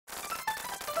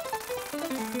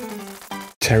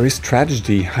Terry's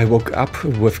tragedy. I woke up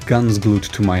with guns glued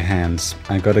to my hands.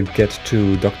 I gotta get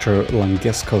to Dr.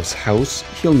 Langeskov's house.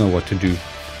 He'll know what to do.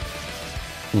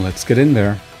 Let's get in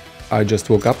there. I just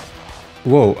woke up.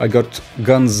 Whoa, I got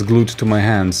guns glued to my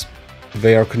hands.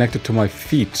 They are connected to my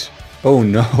feet. Oh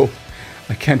no,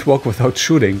 I can't walk without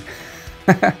shooting.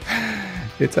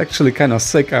 It's actually kind of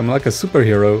sick. I'm like a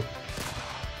superhero.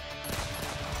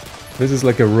 This is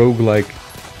like a roguelike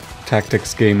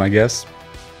tactics game, I guess.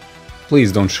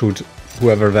 Please don't shoot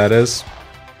whoever that is.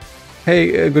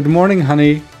 Hey, good morning,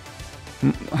 honey.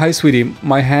 Hi, sweetie.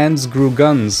 My hands grew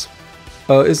guns.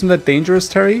 Isn't that dangerous,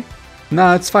 Terry?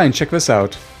 Nah, it's fine. Check this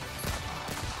out.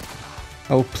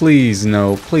 Oh, please,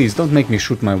 no. Please, don't make me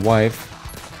shoot my wife.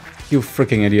 You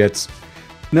freaking idiots.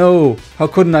 No! How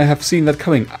couldn't I have seen that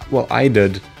coming? Well, I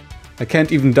did. I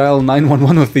can't even dial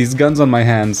 911 with these guns on my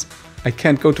hands. I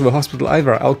can't go to the hospital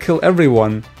either. I'll kill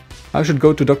everyone. I should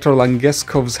go to Dr.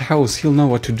 Langeskov's house. He'll know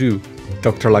what to do.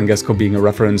 Dr. Langeskov being a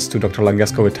reference to Dr.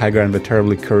 Langeskov, a Tiger and the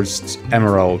Terribly Cursed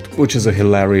Emerald, which is a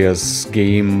hilarious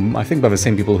game, I think by the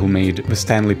same people who made the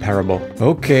Stanley Parable.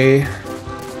 Okay,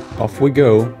 off we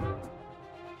go.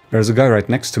 There's a guy right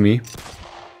next to me.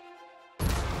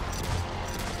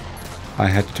 I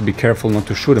had to be careful not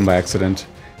to shoot him by accident.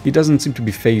 He doesn't seem to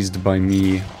be fazed by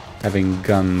me having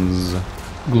guns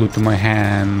glued to my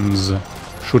hands,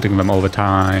 shooting them all the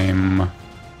time.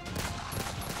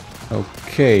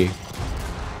 Okay.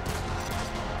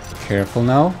 Careful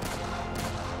now.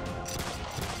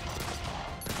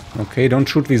 Okay, don't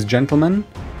shoot these gentlemen.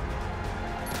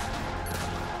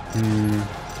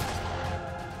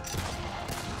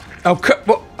 Oh,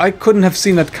 well, I couldn't have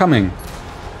seen that coming.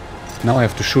 Now I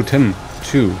have to shoot him,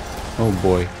 too. Oh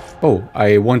boy. Oh,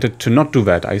 I wanted to not do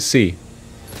that, I see.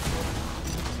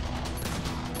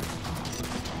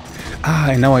 Ah,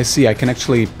 and now I see. I can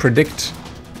actually predict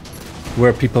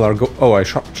where people are oh, I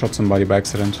shot somebody by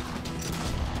accident.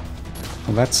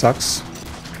 Well, that sucks.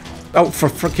 Oh, for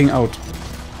freaking out.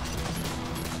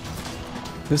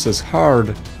 This is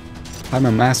hard. I'm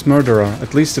a mass murderer.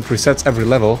 At least it resets every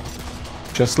level.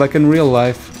 Just like in real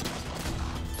life.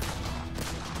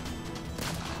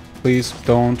 Please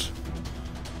don't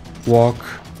walk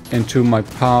into my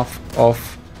path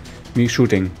of me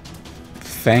shooting.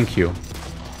 Thank you.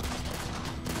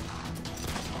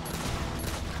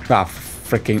 Ah,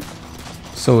 freaking.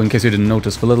 So, in case you didn't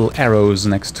notice, the little arrows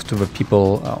next to the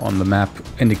people on the map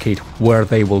indicate where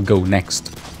they will go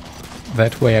next.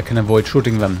 That way I can avoid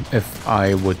shooting them, if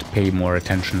I would pay more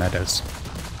attention, that is.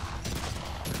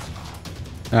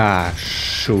 Ah,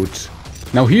 shoot.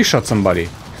 Now he shot somebody.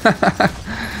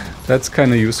 That's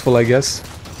kind of useful, I guess.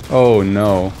 Oh,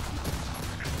 no.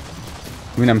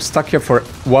 I mean, I'm stuck here for...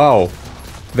 Wow.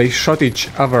 They shot each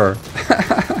other.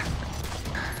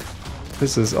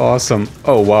 This is awesome.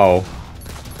 Oh, wow.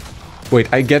 Wait,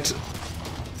 I get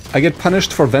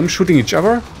punished for them shooting each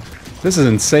other? This is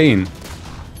insane.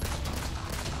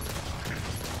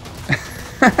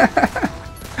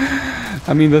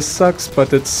 I mean, this sucks,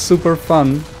 but it's super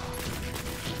fun.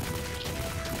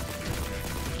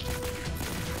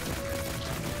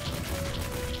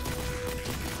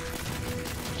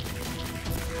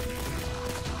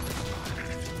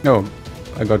 Oh,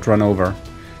 I got run over.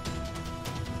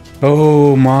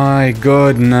 Oh my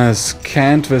goodness,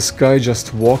 can't this guy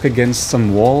just walk against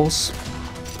some walls?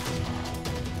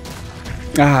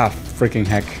 Ah, freaking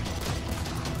heck.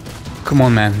 Come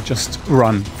on, man, just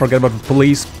run. Forget about the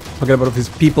police, forget about these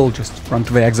people, just run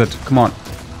to the exit, come on.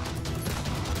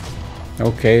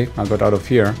 Okay, I got out of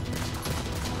here.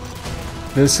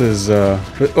 This is,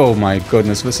 oh my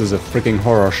goodness, this is a freaking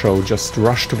horror show, just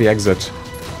rush to the exit.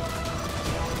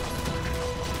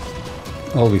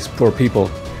 All these poor people.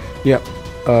 Yeah,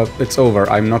 it's over.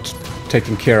 I'm not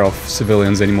taking care of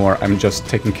civilians anymore. I'm just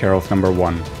taking care of number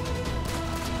one.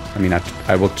 I mean,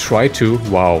 I will try to.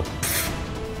 Wow. Pfft.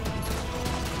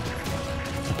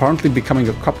 Apparently becoming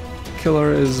a cop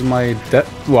killer is my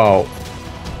wow.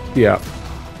 Yeah.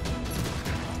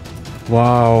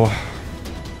 Wow.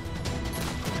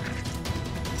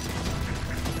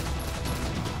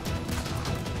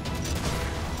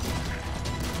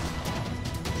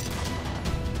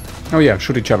 Oh yeah,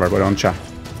 shoot each other, why don't ya?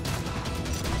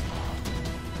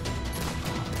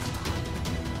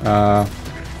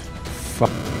 Fuck.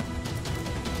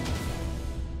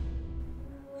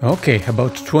 Okay,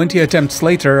 about 20 attempts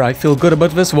later, I feel good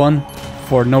about this one.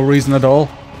 For no reason at all.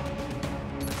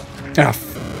 Ah.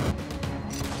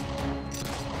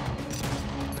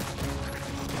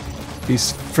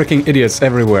 These freaking idiots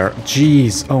everywhere.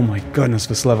 Jeez, oh my goodness,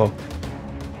 this level.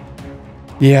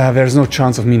 Yeah, there's no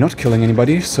chance of me not killing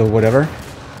anybody, so whatever.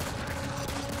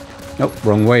 Nope,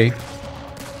 wrong way.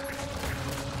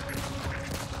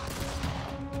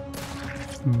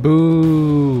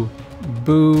 Boo!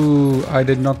 Boo! I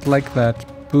did not like that.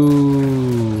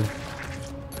 Boo!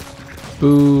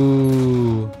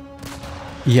 Boo!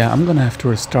 Yeah, I'm gonna have to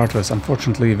restart this.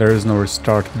 Unfortunately, there is no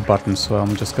restart button, so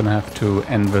I'm just gonna have to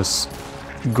end this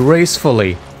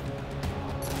gracefully.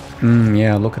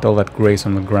 Yeah, look at all that grace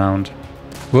on the ground.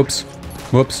 Whoops.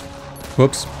 Whoops.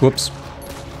 Whoops. Whoops.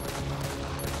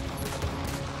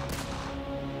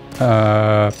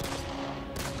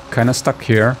 Kinda stuck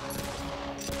here.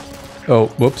 Oh,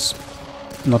 whoops.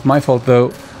 Not my fault,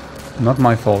 though. Not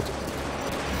my fault.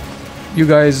 You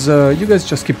guys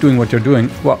just keep doing what you're doing.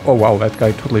 Oh, wow, that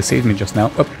guy totally saved me just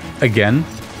now. Up again.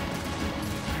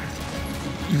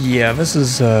 Yeah, this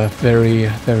is very,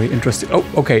 very interesting. Oh,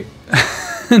 okay.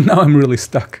 Now I'm really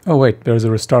stuck. Oh, wait, there's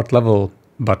a restart level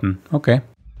button. Okay.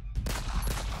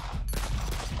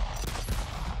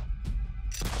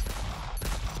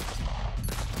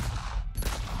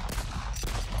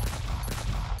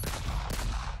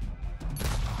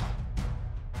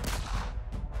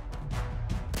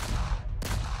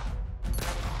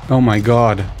 Oh my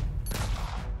god.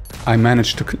 I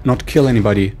managed to not kill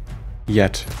anybody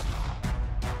yet.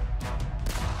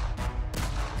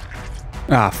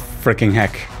 Ah, freaking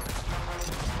heck.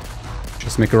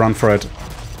 Just make a run for it.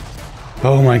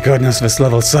 Oh my goodness, this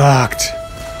level sucked.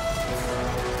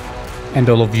 And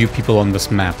all of you people on this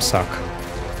map suck.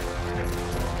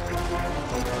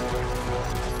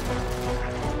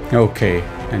 Okay,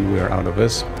 and we're out of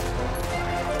this.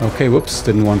 Okay, whoops,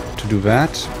 didn't want to do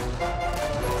that.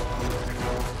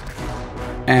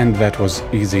 And that was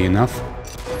easy enough.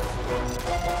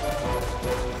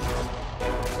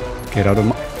 Get out of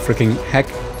my freaking heck.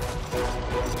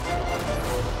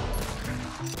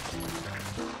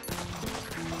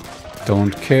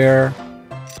 Don't care.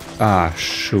 Ah,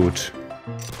 shoot.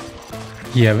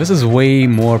 Yeah, this is way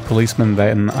more policemen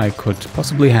than I could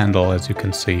possibly handle, as you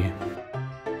can see.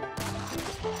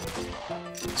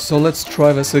 So let's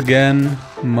try this again.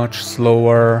 Much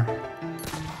slower.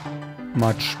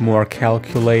 Much more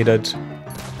calculated.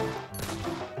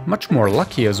 Much more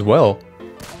lucky as well.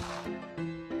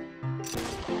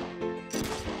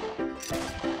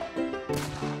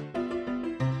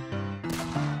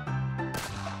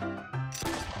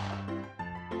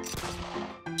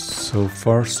 So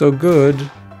far, so good.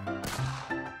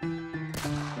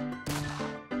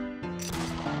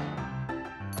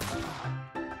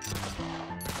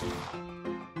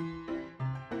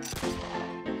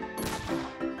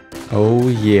 Oh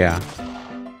yeah.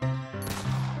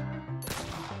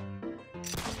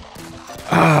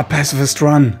 Ah, pacifist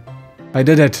run! I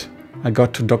did it! I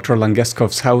got to Dr.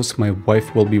 Langeskov's house, my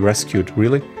wife will be rescued,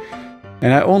 really?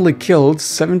 And I only killed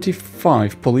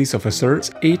 75 police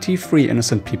officers, 83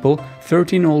 innocent people,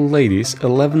 13 old ladies,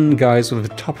 11 guys with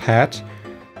a top hat,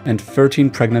 and 13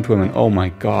 pregnant women. Oh my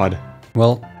god.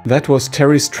 Well, that was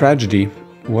Terry's tragedy.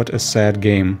 What a sad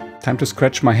game. Time to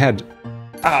scratch my head.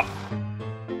 Ah!